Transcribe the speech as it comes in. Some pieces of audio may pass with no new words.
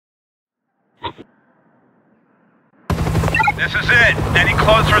This is it. Any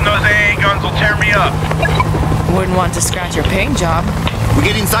closer and those AA guns will tear me up. Wouldn't want to scratch your paint job. We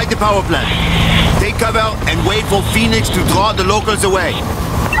get inside the power plant. Take cover and wait for Phoenix to draw the locals away.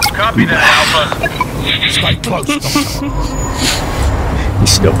 Copy that, Alpha. Stay close, Doctor. He's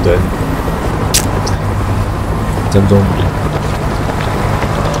still dead.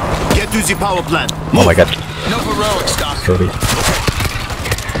 Get to the power plant. Oh my god. No heroics, Doc. Sorry.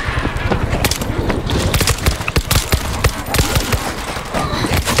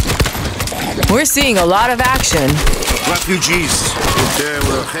 We're seeing a lot of action. Refugees. They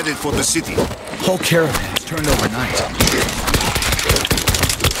were headed for the city. Whole caravan is turned overnight.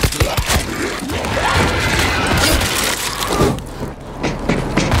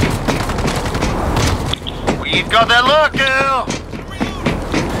 We've got that look, girl.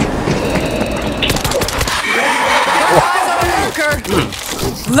 Lurker!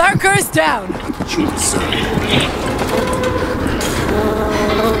 Lurker's down!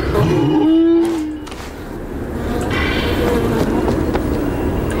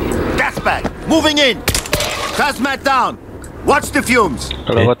 Gas bag. Moving in. Hazmat down. Watch the fumes.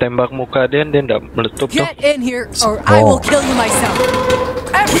 Kalau kau tembak muka dia ndak meletup tuh. Get in here, or I will kill you myself.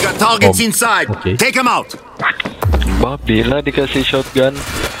 We got targets inside. Okay. Take them out. Babi lah dikasih shotgun.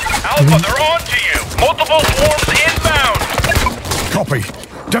 Alpha, they're on to you. Multiple swarms inbound. Copy.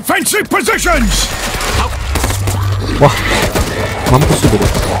 Defensive positions! Wah, mampus sudah.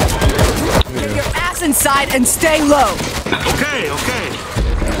 Get your ass inside and stay low. Okay, okay.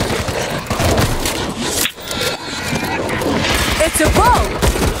 It's a boat!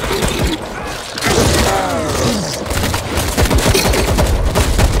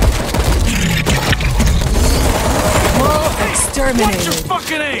 Whoa, exterminated. What's your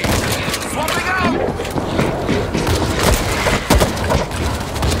fucking aim? Swapping out!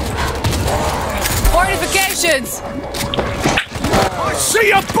 Fortifications! I see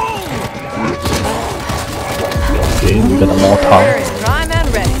a bull! Okay, we got a mortar. We're in prime and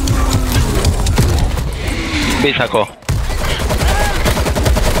ready. Bisa kok.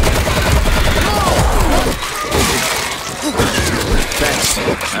 Thanks.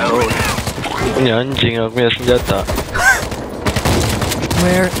 Punya anjing aku punya senjata.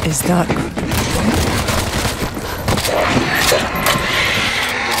 Where is that?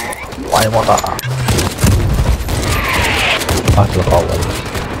 Why mortar? Asal kawan.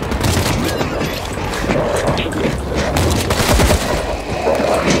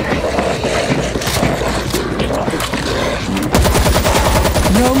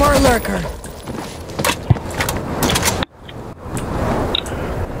 No more lurker.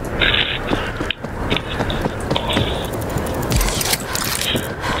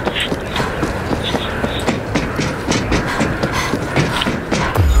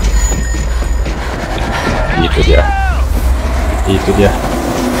 Itu dia.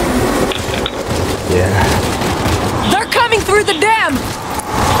 Yeah. They're coming through the dam!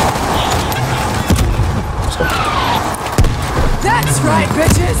 That's right,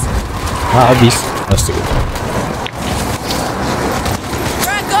 bitches! Habis. Astaga.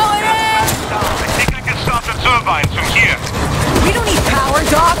 We're going in! I think I can stop the turbines from here. We don't need power,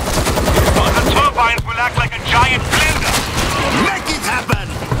 Doc! The turbines will act like a giant blender. Make it happen.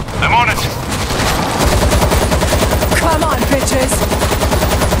 I'm on it. Come on, bitches!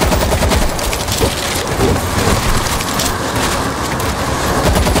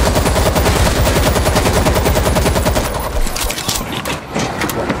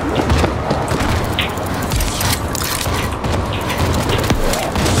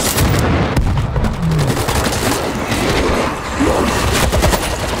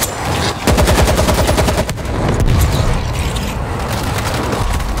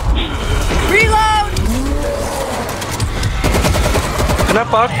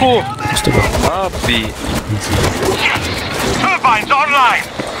 Kenapa aku? Astaga. Babi. Turbines online.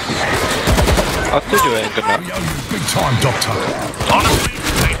 Aku juga yang kena. We owe you big time, Doctor. Honestly,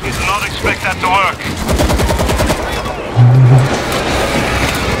 I did not expect that to work.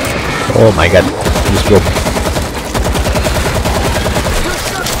 Oh my god. This job.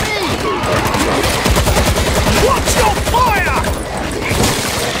 Watch your fire!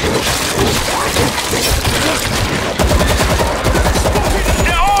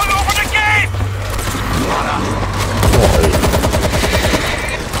 They're all over the gate.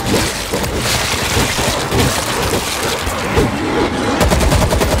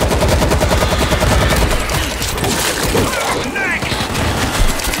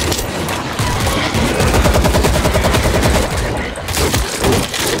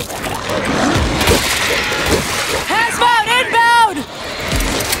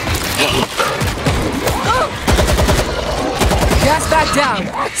 back down.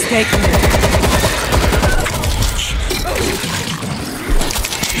 Stay clear.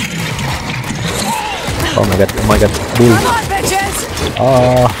 Oh my god, oh my god. Bull. Come on,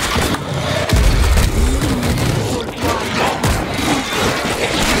 bitches!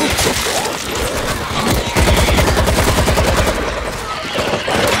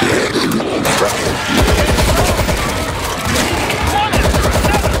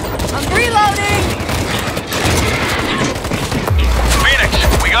 I'm reloading! Phoenix,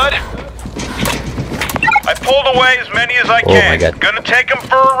 we good? I pulled away as many as I Oh can. my God. Gonna take them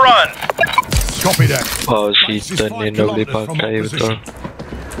for a run. Copy that. Oh, This is season 5 ni nobody kilometers from pakai our betul. position.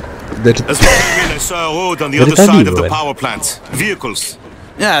 Dari, There's one I saw a road on the Dari other tadi side of the bukan? power plant. Vehicles.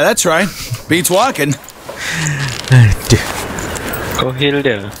 Yeah, that's right. Beats walking. Aduh. Kau heal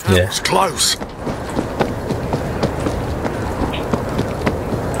dia. Ya. It's close.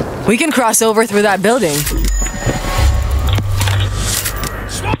 We can cross over through that building.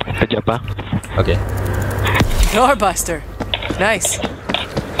 Sekejap ah. Oke. Doorbuster. Nice.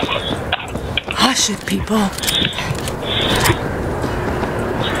 Hush it, people.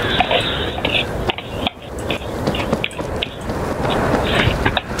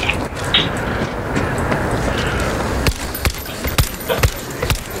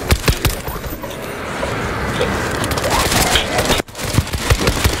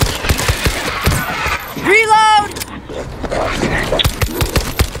 Reload!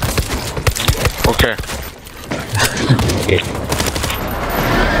 Okay. Oke.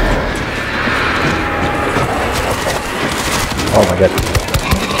 Oh my god.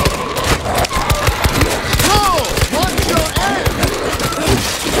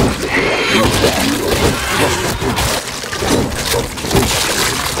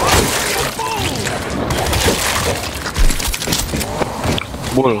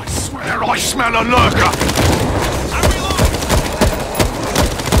 Bull. Where I smell a lurker.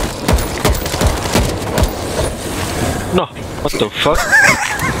 No. What the fuck?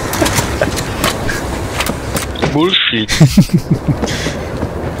 Bullshit.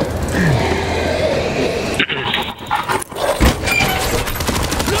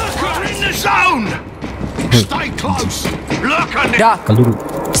 Lurker in the zone. Stay close. Lurker near. Doc, Kaluru.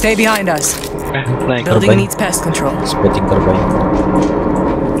 stay behind us. Naik. Building Terbang. needs pest control. Spotting terbaik.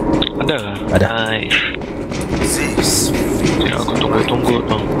 Ada. Ada. Nice. This. Ya, aku tunggu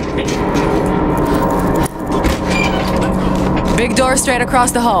tuh. Big door straight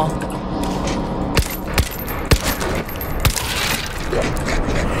across the hall.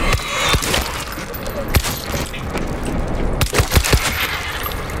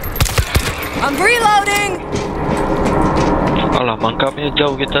 I'm reloading! Alah, mangkapnya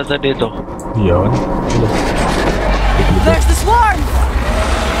jauh kita tadi tuh. Iya kan? There's the swarm!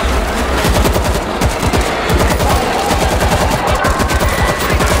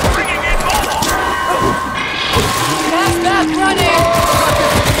 Gas bag running!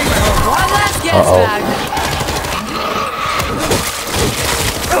 One last gas bag.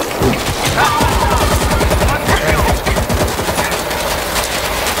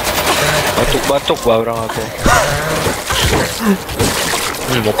 Batuk-batuk bah orang aku.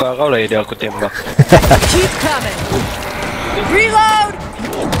 Muka kau lah yang aku tembak. Keep coming. Reload!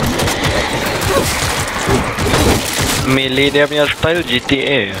 Melee dia punya style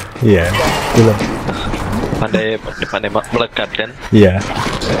GTA. Iya. Belum. Pandai melekat kan. Iya.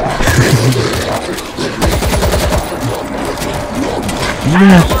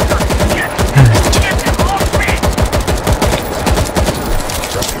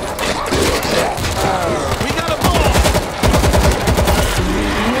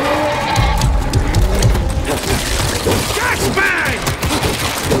 Gas bag.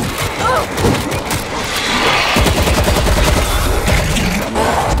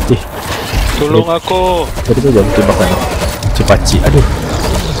 Ih, Tolong aku. tadi tuh jangan tembakan cepaci. Aduh.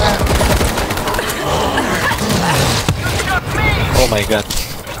 Oh my god.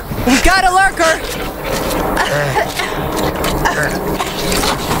 We got a lurker!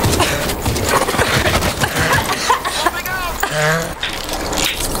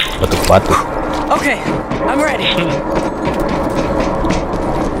 Batuk-batuk. Okay, I'm ready.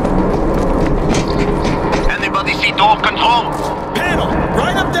 Anybody see door control? Panel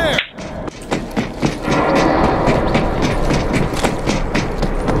right up there.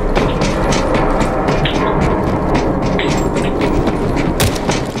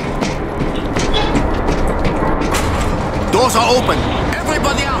 Doors are open.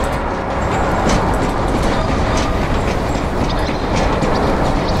 Everybody out.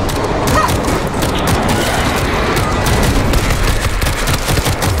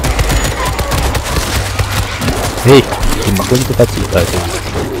 Hei, Tembak lagi tu pakcik.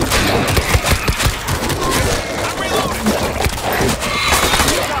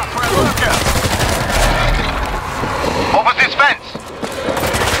 Over this fence.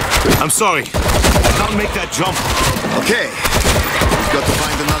 I'm sorry. I can't make that jump. Okay. We've got to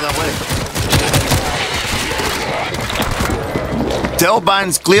find another way.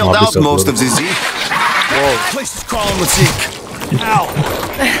 Tailbind's cleared out most of the Zeke. Whoa. Place is crawling with Zeke. Ow.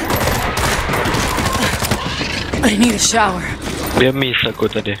 I need a shower. Dia miss aku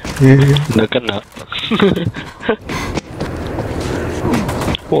tadi. Dah kena.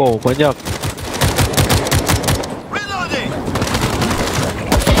 Wow, banyak. Reloading!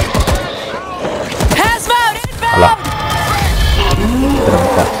 Hazmat Alah. inbound!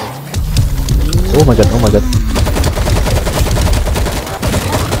 Terangkat. Oh my god, oh my god.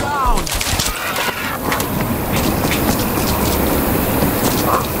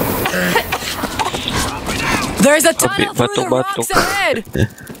 There's a tunnel through the batuk-batuk. rocks ahead.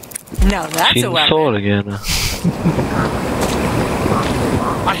 Now that's a Sinso weapon. lagi ana.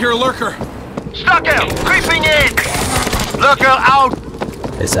 I hear a lurker. Stuck out. Creeping in. Lurker out.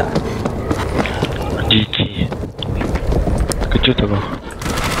 Esa. GG. Kejut aku.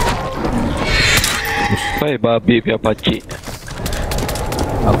 Hai babi pihak pakcik.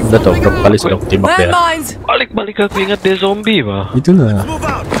 Aku dah tahu berapa kali sudah aku tembak dia. Landmines! Balik-balik aku ingat dia zombie bah. Itulah. Move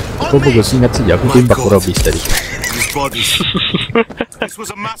out! Aku bagus ingat saja aku tembak Robis tadi. These bodies. This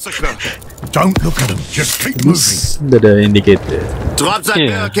was a massacre. Don't look at them. Just keep moving. Sudah ada indicator. Drop that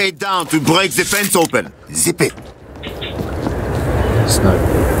Yeah. barricade down to break the fence open. Zip it. Snipe.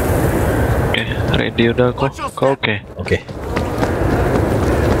 Okay, ready udah aku. Kau okay? Okay.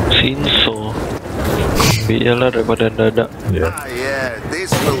 Sinso. Biarlah daripada dada. Ya. Ah, yeah,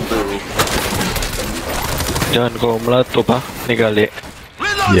 this will do. Jangan kau melatup ah. Ni kali. Ya.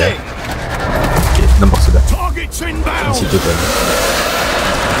 Reloading! Okay, nampak sudah. Targets Di inbound. situ kan.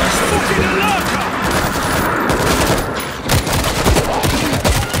 Spotted a lurker.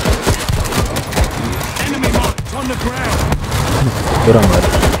 Enemy marked on the ground. Orang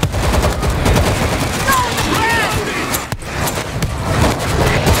lari.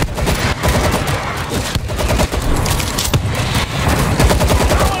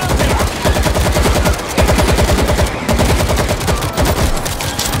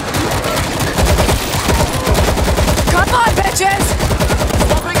 Come on, bitches!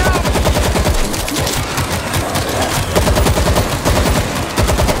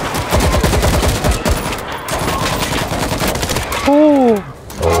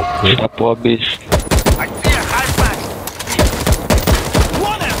 Okay. Sapu habis. I see a high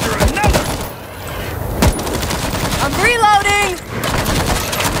One after another. I'm reloading!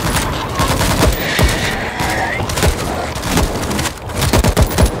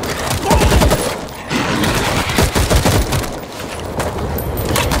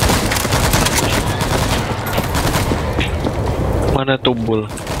 Mana tumbul?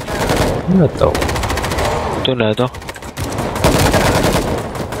 Nggak tahu. Tu dah tu.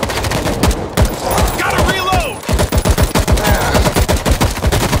 Gotta reload.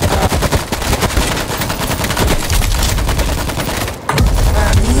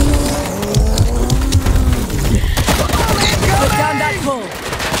 Put down that bull.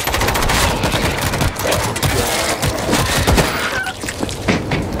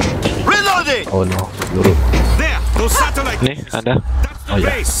 Reloading! Oh no. Peluru. There, those satellites. Ni ada. That's the Oh, yeah.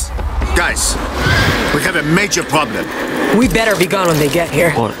 base. Guys, we have a major problem. We better be gone when they get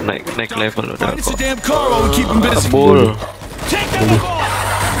here. Oh naik level udah It's a aku. damn car while we keep them busy. Bull. Take them off.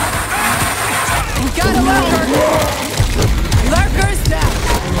 We got a lurker! Lurker's down!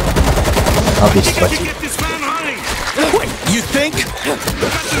 Habis Get pakcik. this man running. Wait, you think? The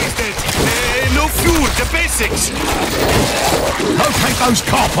battery's dead. No fuel, the basics. Locate those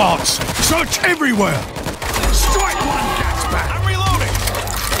car parts. Search everywhere. Strike one, gas back. I'm reloading.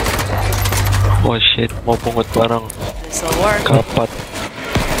 Oh shit, mau pungut barang. This'll work. Kapat.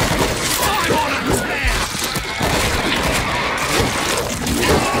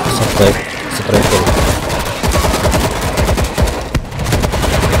 Striker.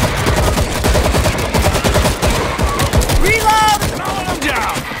 Reload! Mowing them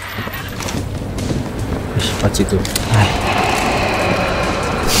down. Ih, pakcik tu.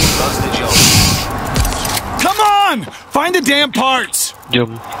 Come on! Find the damn parts!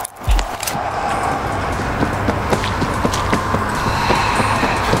 Jom.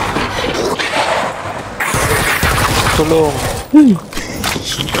 Tolong.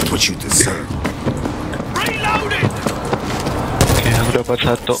 That's what you deserve. Reloading. Okay, aku dapat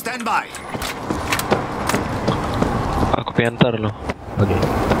satu. Stand by. Aku piantar loh. Okay.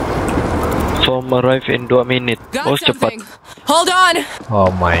 So arrive in 2 menit. Got Oh cepat. something. Hold on. Oh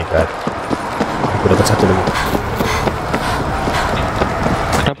my god. Aku dapat satu lagi.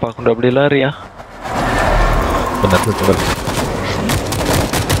 Kenapa aku udah beli lari ya? Benar tuh coba.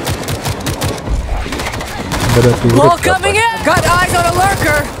 Ada Wall coming in. Got eyes on a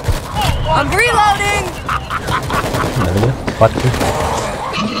lurker. I'm reloading. Mana? 4 tuh.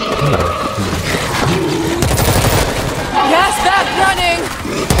 Gas back running.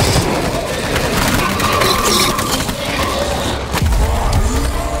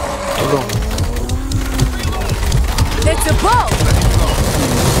 Tolong. It's a bow.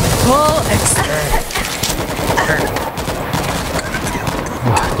 Pull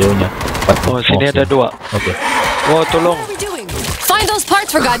Wah, jauhnya. 4. Oh sini ada 2. Oke. Oh tolong. What are we doing? Find those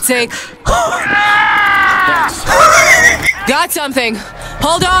parts for God's sake. Got something.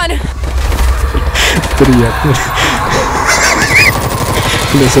 Hold on. Teriak.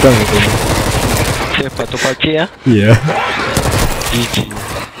 Lu serang itu. Siapa tuh Paci ya? Iya. GG.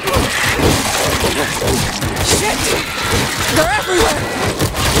 Shit. They're everywhere.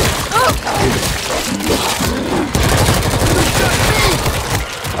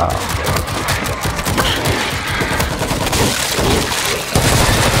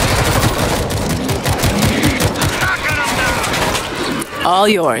 All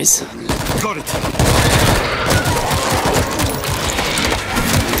yours. Got it.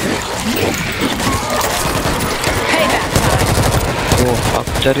 Payback time. Oh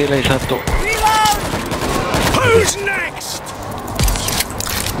aku cari lagi satu. Reload. Who's next?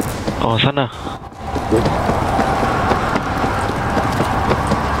 Oh sana.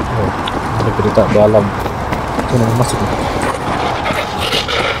 Oh, ada berita dalam. Mana masuk?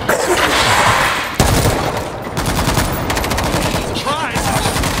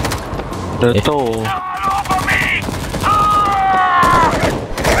 Udah tuh.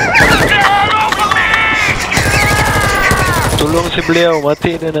 Tolong si beliau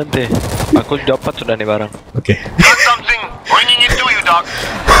mati dia nanti. Aku dapat sudah nih barang. Oke. Got something bringing it to you, Doc.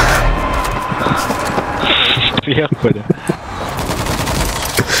 Teriak pada.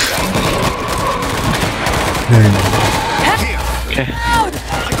 Oke. Out.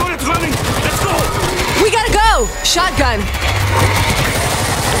 I got it running. Let's go. We gotta go. Shotgun.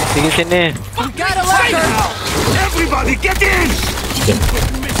 Tinggi sini. Got a lurker. Everybody, get in.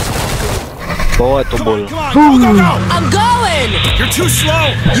 Bawa tumbul. I'm going. You're too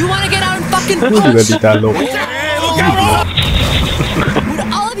slow! You wanna get out and fucking Lu juga punch? ditaluk. Would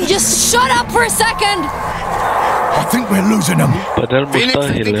all of you just shut up for a second? I think we're losing them. Padahal Phoenix,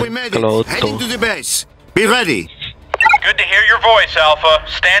 I mustahil think ya we made it. kalau Heading auto. to the base. Be ready. Good to hear your voice, Alpha.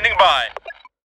 Standing by.